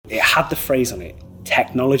it had the phrase on it,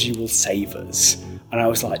 technology will save us. And I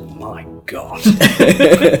was like, my God.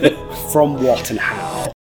 From what and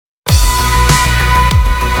how?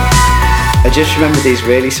 I just remember these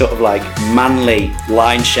really sort of like manly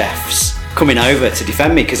line chefs coming over to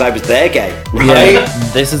defend me because I was their gay, right? Yeah,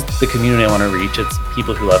 this is the community I want to reach. It's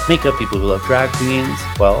people who love makeup, people who love drag queens.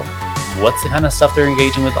 Well, what's the kind of stuff they're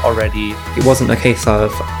engaging with already? It wasn't a case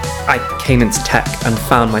of I came into tech and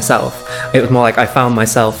found myself. It was more like I found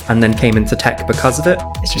myself and then came into tech because of it.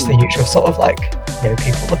 It's just the usual sort of like, you know,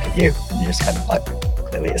 people look at you and you're just kind of like,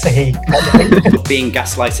 clearly it's a he kind of thing. Being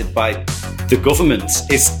gaslighted by the government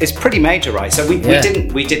is pretty major, right? So we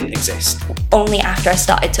didn't exist. Only after I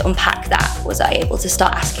started to unpack that was I able to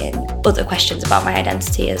start asking other questions about my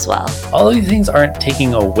identity as well. All of these things aren't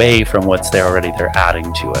taking away from what's there already, they're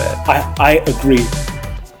adding to it. I agree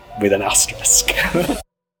with an asterisk.